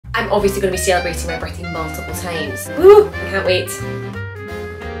I'm obviously going to be celebrating my birthday multiple times. Woo! I can't wait.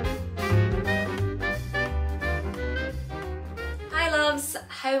 Hi loves,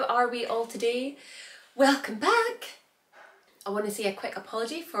 how are we all today? Welcome back! I want to say a quick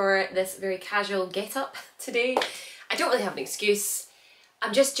apology for this very casual get-up today. I don't really have an excuse.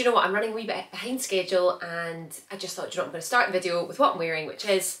 I'm just, you know what, I'm running a wee bit behind schedule and I just thought, you know what, I'm going to start the video with what I'm wearing, which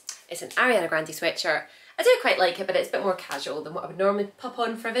is, it's an Ariana Grande sweatshirt. I do quite like it, but it's a bit more casual than what I would normally pop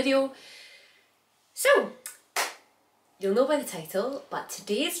on for a video. So, you'll know by the title, but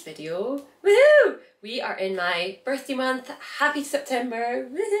today's video, woohoo! We are in my birthday month. Happy September,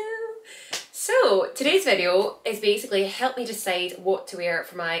 woohoo! So, today's video is basically help me decide what to wear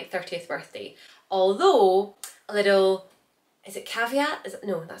for my 30th birthday. Although, a little, is it caveat?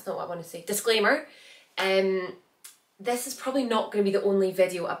 No, that's not what I want to say. Disclaimer. This is probably not going to be the only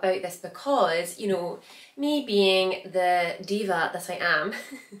video about this because, you know, me being the diva that I am,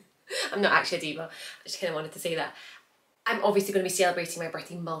 I'm not actually a diva, I just kind of wanted to say that. I'm obviously going to be celebrating my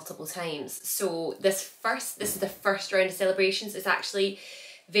birthday multiple times. So this is the first round of celebrations. It's actually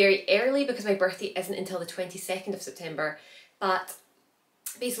very early because my birthday isn't until the 22nd of September. But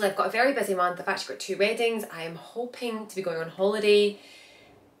basically I've got a very busy month. I've actually got 2 weddings. I am hoping to be going on holiday.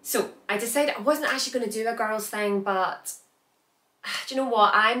 So I decided I wasn't actually going to do a girls thing, but do you know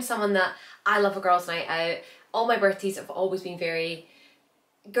what? I'm someone that I love a girls night out. All my birthdays have always been very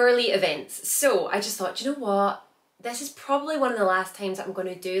girly events. So I just thought, do you know what? This is probably one of the last times that I'm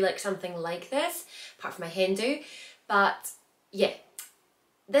going to do like something like this, apart from my hen do. But yeah,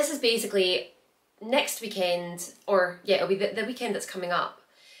 this is basically next weekend, or yeah, it'll be the weekend that's coming up.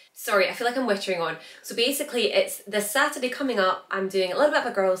 Sorry, I feel like I'm wittering on. So basically it's this Saturday coming up, I'm doing a little bit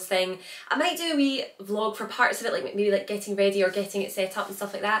of a girls thing. I might do a wee vlog for parts of it, like maybe like getting ready or getting it set up and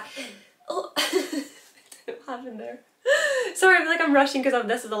stuff like that. Oh, what happened there? Sorry, I feel like I'm rushing because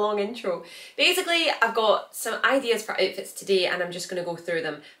this is a long intro. Basically, I've got some ideas for outfits today and I'm just going to go through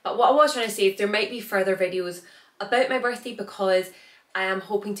them. But what I was trying to say is there might be further videos about my birthday because I am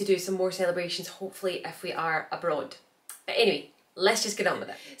hoping to do some more celebrations, hopefully if we are abroad. But anyway, let's just get on with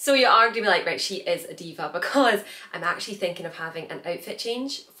it. So you are going to be like, right, she is a diva, because I'm actually thinking of having an outfit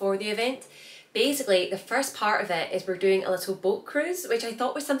change for the event. Basically, the first part of it is we're doing a little boat cruise, which I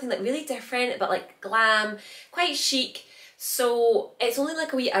thought was something like really different, but like glam, quite chic. So it's only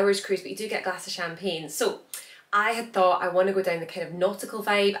like a wee hour's cruise, but you do get a glass of champagne. So I had thought I want to go down the kind of nautical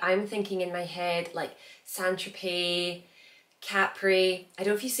vibe. I'm thinking in my head like Saint-Tropez, Capri. I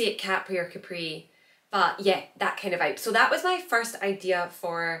don't know if you say it Capri or Capri, but yeah, that kind of vibe. So that was my first idea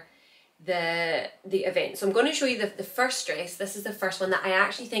for the event. So I'm going to show you the first dress. This is the first one that I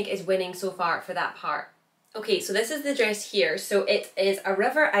actually think is winning so far for that part. Okay, so this is the dress here. So it is a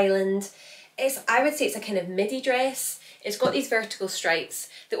River Island. I would say it's a kind of midi dress. It's got these vertical stripes.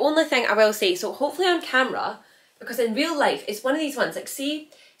 The only thing I will say, so hopefully on camera, because in real life, it's one of these ones, like see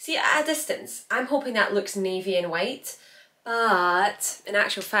at a distance, I'm hoping that looks navy and white, but in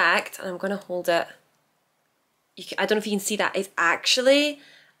actual fact, and I'm going to hold it, I don't know if you can see that, it's actually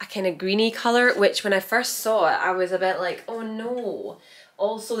a kind of greeny colour, which when I first saw it, I was a bit like, oh no.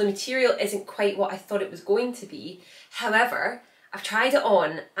 Also, the material isn't quite what I thought it was going to be. However, I've tried it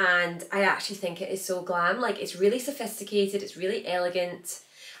on and I actually think it is so glam. Like, it's really sophisticated, it's really elegant.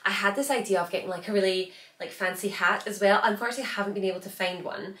 I had this idea of getting like a really like fancy hat as well. Unfortunately, I haven't been able to find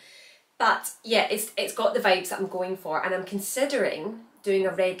one. But yeah, it's got the vibes that I'm going for, and I'm considering doing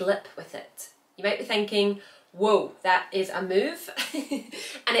a red lip with it. You might be thinking, whoa, that is a move.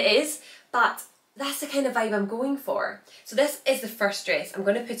 And it is, but that's the kind of vibe I'm going for. So this is the first dress. I'm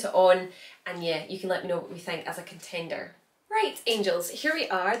going to put it on and yeah, you can let me know what you think as a contender. Right, angels, here we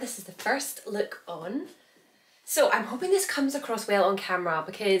are. This is the first look on. So I'm hoping this comes across well on camera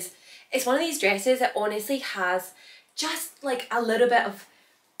because it's one of these dresses that honestly has just like a little bit of,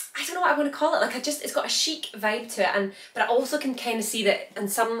 I don't know what I want to call it, like it's got a chic vibe to it, but I also can kind of see that in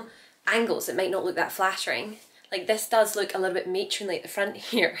some angles it might not look that flattering. Like this does look a little bit matronly at the front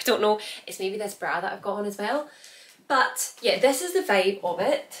here. I don't know, it's maybe this bra that I've got on as well. But yeah, this is the vibe of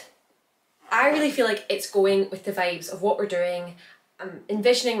it. I really feel like it's going with the vibes of what we're doing. I'm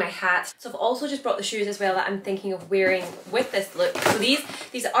envisioning my hat. So I've also just brought the shoes as well that I'm thinking of wearing with this look. So these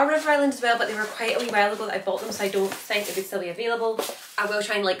are River Island as well, but they were quite a wee while ago that I bought them, so I don't think they would still be available. I will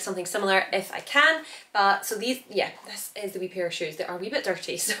try and like something similar if I can. But so these, yeah, this is the wee pair of shoes. They are a wee bit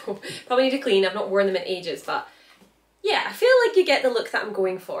dirty, so probably need to clean. I've not worn them in ages, but yeah, I feel like you get the look that I'm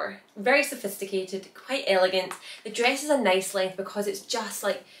going for. Very sophisticated, quite elegant. The dress is a nice length because it's just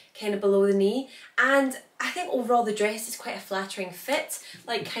like kind of below the knee, and I think overall the dress is quite a flattering fit,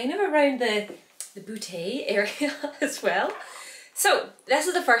 like kind of around the bootay area as well. So this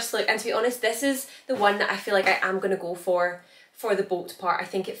is the first look, and to be honest, this is the one that I feel like I am going to go for the boat part. I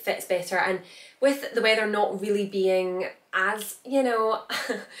think it fits better, and with the weather not really being as, you know,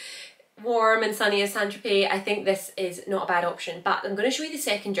 warm and sunny as Saint-Tropez, I think this is not a bad option. But I'm going to show you the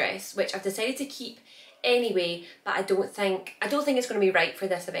second dress, which I've decided to keep anyway, but I don't think it's going to be right for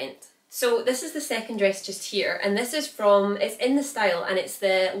this event. So this is the second dress just here, and this is from, it's in the style, and it's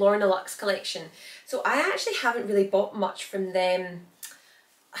the Lorna Luxe collection. So I actually haven't really bought much from them,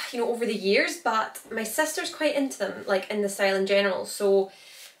 you know, over the years, but my sister's quite into them, like in the style in general. So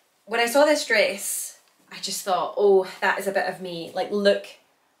when I saw this dress, I just thought, oh, that is a bit of me. Like, look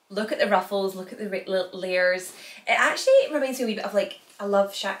at the ruffles, look at the layers. It actually reminds me a wee bit of like a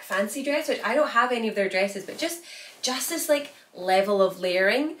Love Shack fancy dress, which I don't have any of their dresses, but just this like level of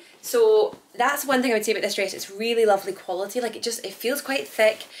layering. So that's one thing I would say about this dress. It's really lovely quality. Like, it feels quite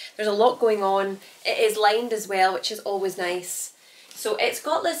thick. There's a lot going on. It is lined as well, which is always nice. So it's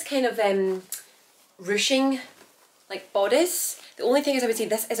got this kind of ruching like bodice. The only thing is I would say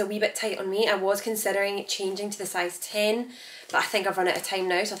this is a wee bit tight on me. I was considering changing to the size 10, but I think I've run out of time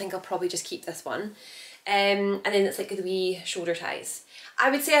now, so I think I'll probably just keep this one. And then it's like the wee shoulder ties. I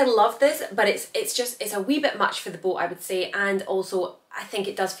would say I love this, but it's a wee bit much for the boat, I would say, and also I think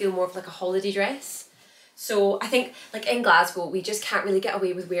it does feel more of like a holiday dress. So I think like in Glasgow we just can't really get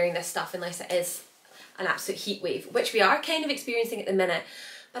away with wearing this stuff unless it is an absolute heat wave, which we are kind of experiencing at the minute,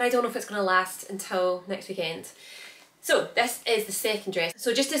 but I don't know if it's going to last until next weekend. So this is the second dress.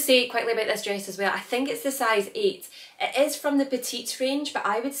 So just to say quickly about this dress as well, I think it's the size 8. It is from the petite range, but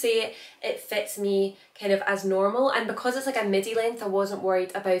I would say it fits me kind of as normal, and because it's like a midi length, I wasn't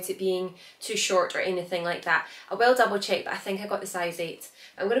worried about it being too short or anything like that. I will double check, but I think I got the size 8.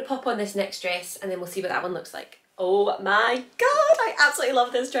 I'm going to pop on this next dress and then we'll see what that one looks like. Oh my god, I absolutely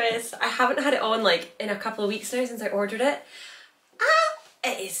love this dress. I haven't had it on like in a couple of weeks now since I ordered it.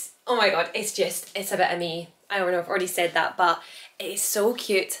 It is, oh my god, it's a bit of me. I don't know if I've already said that, but it is so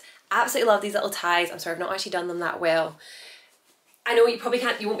cute. Absolutely love these little ties. I'm sorry, I've not actually done them that well. I know you probably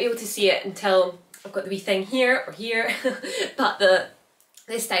you won't be able to see it until I've got the wee thing here or here, but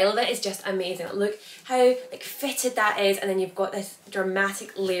the style of it is just amazing. Look how like fitted that is, and then you've got this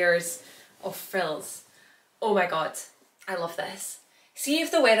dramatic layers of frills. Oh my god, I love this. See,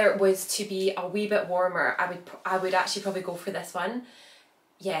 if the weather was to be a wee bit warmer, I would actually probably go for this one.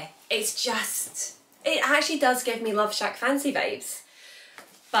 Yeah, it actually does give me Love Shack fancy vibes.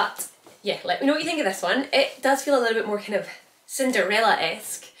 But yeah, let me know what you think of this one. It does feel a little bit more kind of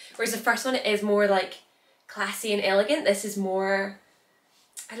Cinderella-esque, whereas the first one is more like classy and elegant. This is more,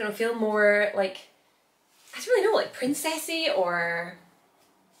 I don't know, feel more like, I don't really know, like princessy, or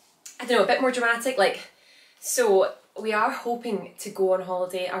I don't know, a bit more dramatic. Like, so we are hoping to go on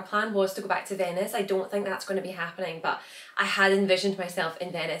holiday. Our plan was to go back to Venice. I don't think that's going to be happening, but I had envisioned myself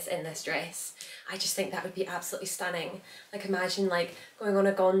in Venice in this dress. I just think that would be absolutely stunning. Like, imagine like going on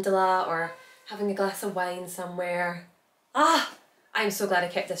a gondola or having a glass of wine somewhere. I'm so glad I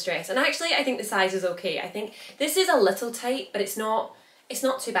kept this dress. And actually I think the size is okay. I think this is a little tight, but it's not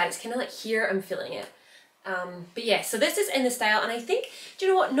too bad. It's kind of like here I'm feeling it. But yeah, so this is in the style, and I think, do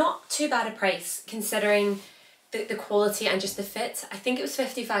you know what, not too bad a price considering the quality and just the fit. I think it was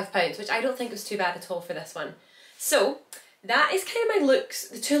 £55, which I don't think was too bad at all for this one. So that is kind of my looks,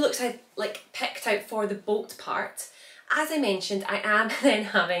 the two looks I like picked out for the boat part. As I mentioned, I am then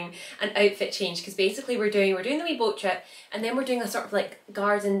having an outfit change, because basically we're doing the wee boat trip, and then we're doing a sort of like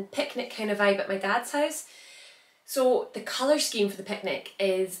garden picnic kind of vibe at my dad's house. So the colour scheme for the picnic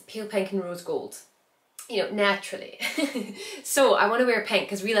is pale pink and rose gold, you know, naturally. So I want to wear pink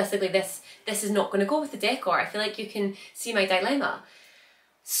because realistically this is not going to go with the decor. I feel like you can see my dilemma.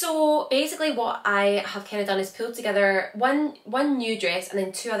 So basically what I have kind of done is pulled together one new dress and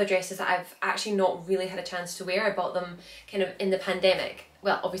then 2 other dresses that I've actually not really had a chance to wear. I bought them kind of in the pandemic.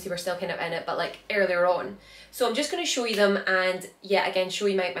 Well, obviously we're still kind of in it, but like earlier on. So I'm just going to show you them, and yeah, again, show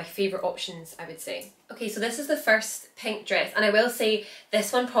you my favourite options, I would say. Okay, so this is the first pink dress, and I will say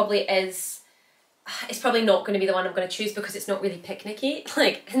this one probably is, it's probably not going to be the one I'm going to choose because it's not really picnicky.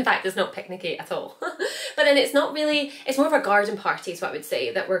 Like, in fact, it's not picnicky at all. But then it's not really, it's more of a garden party is what I would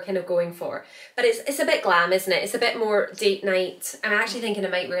say that we're kind of going for. But it's a bit glam, isn't it? It's a bit more date night. I'm actually thinking I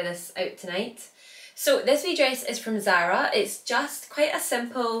might wear this out tonight. So this wee dress is from Zara. It's just quite a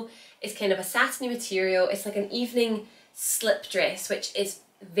simple, it's kind of a satiny material. It's like an evening slip dress, which is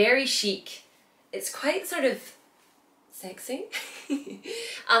very chic. It's quite sort of sexy.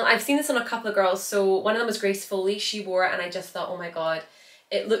 I've seen this on a couple of girls. So one of them was Grace Foley. She wore it and I just thought, oh my god,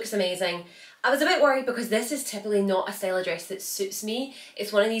 it looks amazing. I was a bit worried because this is typically not a style of dress that suits me.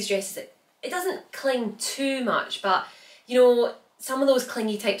 It's one of these dresses that it doesn't cling too much, but you know, some of those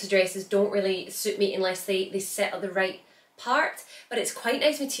clingy types of dresses don't really suit me unless they sit at the right part, but it's quite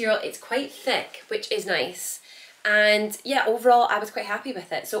nice material, it's quite thick, which is nice. And yeah, overall I was quite happy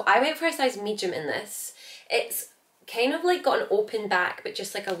with it. So I went for a size medium in this. It's kind of like got an open back, but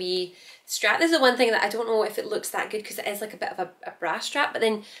just like a wee strap. This is the one thing that I don't know if it looks that good because it is like a bit of a bra strap, but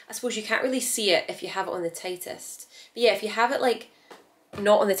then I suppose you can't really see it if you have it on the tightest. But yeah, if you have it like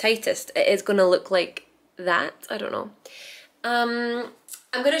not on the tightest, it is going to look like that. I don't know. I'm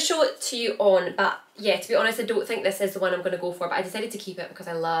going to show it to you on, but yeah, to be honest, I don't think this is the one I'm going to go for, but I decided to keep it because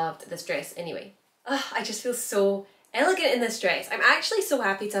I loved this dress anyway. I just feel so elegant in this dress. I'm actually so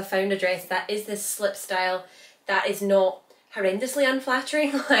happy to have found a dress that is this slip style that is not horrendously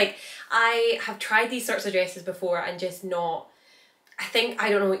unflattering. Like, I have tried these sorts of dresses before and just not, I think, I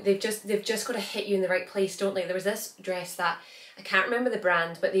don't know, they've just got to hit you in the right place, don't they? There was this dress that, I can't remember the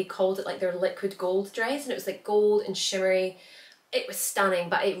brand, but they called it like their liquid gold dress, and it was like gold and shimmery. It was stunning,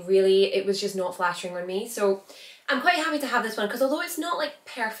 but it was just not flattering on me. So I'm quite happy to have this one because although it's not like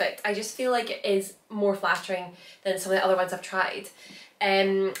perfect, I just feel like it is more flattering than some of the other ones I've tried.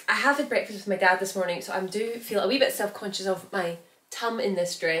 I have had breakfast with my dad this morning, so I do feel a wee bit self-conscious of my tum in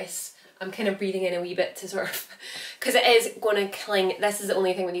this dress. I'm kind of breathing in a wee bit to sort of, because it is going to cling. This is the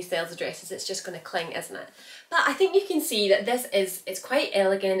only thing with these styles of dresses, it's just going to cling, isn't it? But I think you can see that it's quite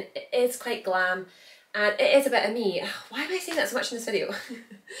elegant, it is quite glam, and it is a bit of me. Why am I saying that so much in this video?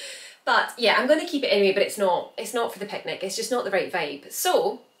 But yeah, I'm going to keep it anyway, but it's not for the picnic, it's just not the right vibe.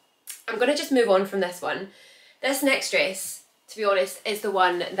 So I'm going to just move on from this one. This next dress, to be honest, is the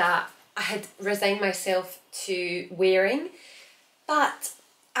one that I had resigned myself to wearing, but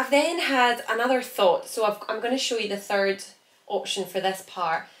I've then had another thought, so I'm going to show you the third option for this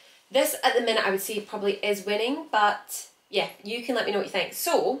part. This at the minute I would say probably is winning, but yeah, you can let me know what you think.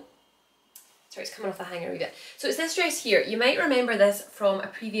 So, sorry, it's coming off the hanger a wee bit. So it's this dress here. You might remember this from a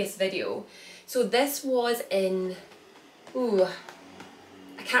previous video. So this was in, ooh,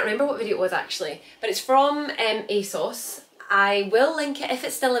 I can't remember what video it was actually, but it's from ASOS. I will link it if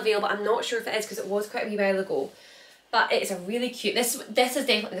it's still available. I'm not sure if it is because it was quite a wee while ago. But it's a really cute, this is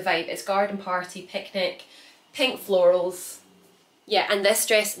definitely the vibe. It's garden party, picnic, pink florals. Yeah, and this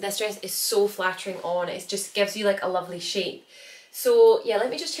dress is so flattering on. It just gives you like a lovely shape. So yeah, let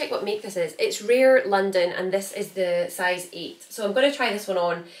me just check what make this is. It's Rare London and this is the size 8. So I'm going to try this one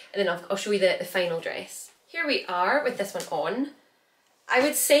on and then I'll show you the final dress. Here we are with this one on. I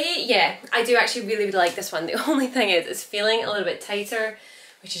would say, yeah, I do actually really like this one. The only thing is it's feeling a little bit tighter,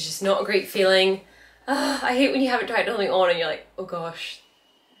 which is just not a great feeling. I hate when you haven't tried something on and you're like, oh gosh,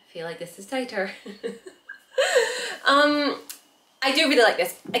 I feel like this is tighter. I do really like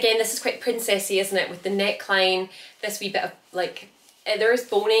this. Again, this is quite princessy, isn't it? With the neckline, this wee bit of like, there is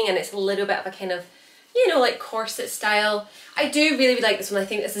boning and it's a little bit of a kind of, you know, like corset style. I do really like this one. I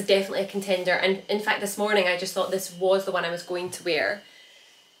think this is definitely a contender. And in fact, this morning I just thought this was the one I was going to wear.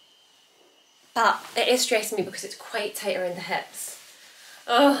 But it is stressing me because it's quite tight around the hips.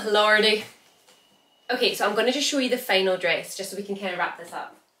 Oh, lordy. Okay, so I'm going to just show you the final dress just so we can kind of wrap this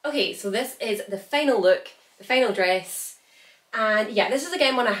up. Okay, so this is the final look, the final dress. And yeah, this is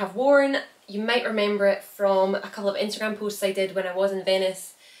again one I have worn. You might remember it from a couple of Instagram posts I did when I was in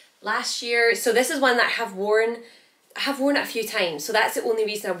Venice last year. So this is one that I have worn it a few times. So that's the only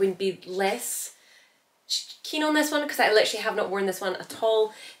reason I wouldn't be less keen on this one, because I literally have not worn this one at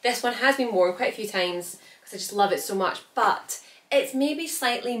all. This one has been worn quite a few times because I just love it so much, but it's maybe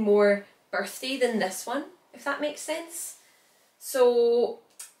slightly more birthday than this one, if that makes sense. So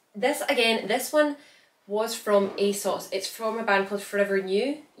this, again, this one was from ASOS. It's from a band called Forever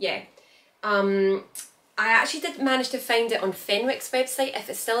New. Yeah. I actually did manage to find it on Fenwick's website. If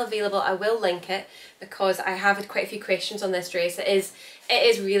it's still available, I will link it because I have had quite a few questions on this dress. It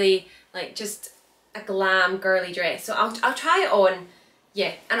is really like just a glam girly dress. So I'll try it on,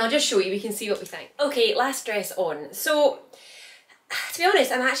 yeah, and I'll just show you, we can see what we think. Okay, last dress on. So to be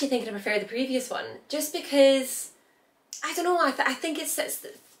honest, I'm actually thinking I prefer the previous one just because, I don't know, I think it fits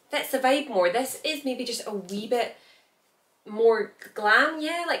the vibe more. This is maybe just a wee bit more glam,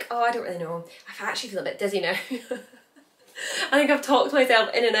 yeah, like, oh, I don't really know. I actually feel a bit dizzy now. I think I've talked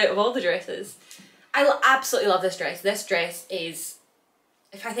myself in and out of all the dresses. I absolutely love this dress. This dress is,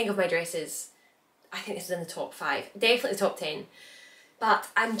 if I think of my dresses, I think this is in the top 5, definitely the top 10. But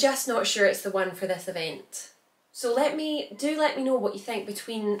I'm just not sure it's the one for this event. So let me know what you think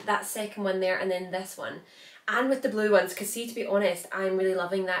between that second one there and then this one. And with the blue ones, because see, to be honest, I'm really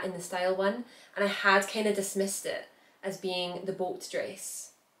loving that in the style one. And I had kind of dismissed it as being the boat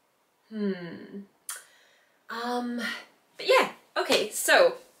dress. But yeah, okay,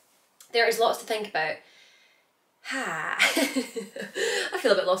 so there is lots to think about. I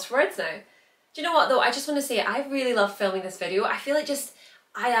feel a bit lost for words now. Do you know what though, I just want to say I really love filming this video. I feel like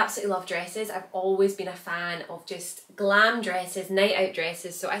I absolutely love dresses. I've always been a fan of just glam dresses, night out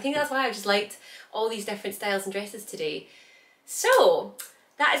dresses, so I think that's why I just liked all these different styles and dresses today. So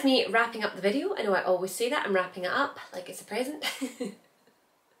that is me wrapping up the video. I know I always say that, I'm wrapping it up like it's a present.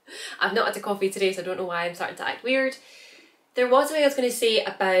 I've not had a coffee today, so I don't know why I'm starting to act weird. There was something I was going to say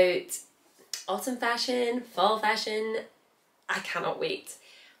about autumn fashion, fall fashion. I cannot wait.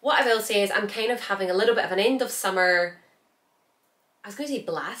 What I will say is I'm kind of having a little bit of an end of summer, I was going to say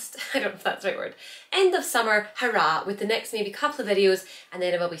blast, I don't know if that's the right word, end of summer hurrah with the next maybe couple of videos, and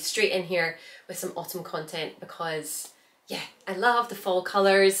then I will be straight in here with some autumn content because yeah, I love the fall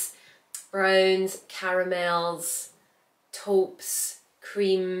colours, browns, caramels, taupes,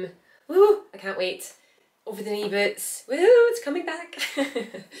 cream, woo, I can't wait. Over the knee boots, woo, it's coming back.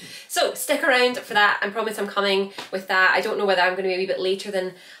 So stick around for that, I promise I'm coming with that. I don't know whether I'm going to be a wee bit later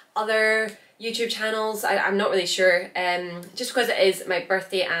than other YouTube channels, I'm not really sure, just because it is my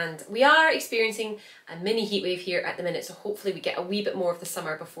birthday and we are experiencing a mini heat wave here at the minute, so hopefully we get a wee bit more of the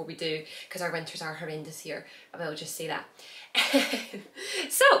summer before we do, because our winters are horrendous here, I will just say that.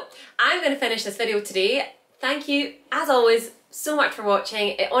 So I'm going to finish this video today. Thank you as always so much for watching.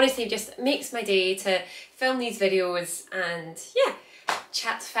 It honestly just makes my day to film these videos and yeah,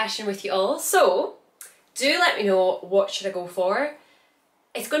 chat fashion with you all. So do let me know what should I go for.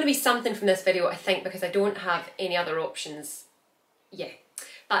 It's going to be something from this video, I think, because I don't have any other options. Yeah.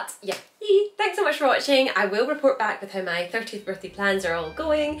 But yeah, thanks so much for watching. I will report back with how my 30th birthday plans are all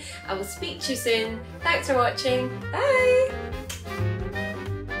going. I will speak to you soon. Thanks for watching. Bye!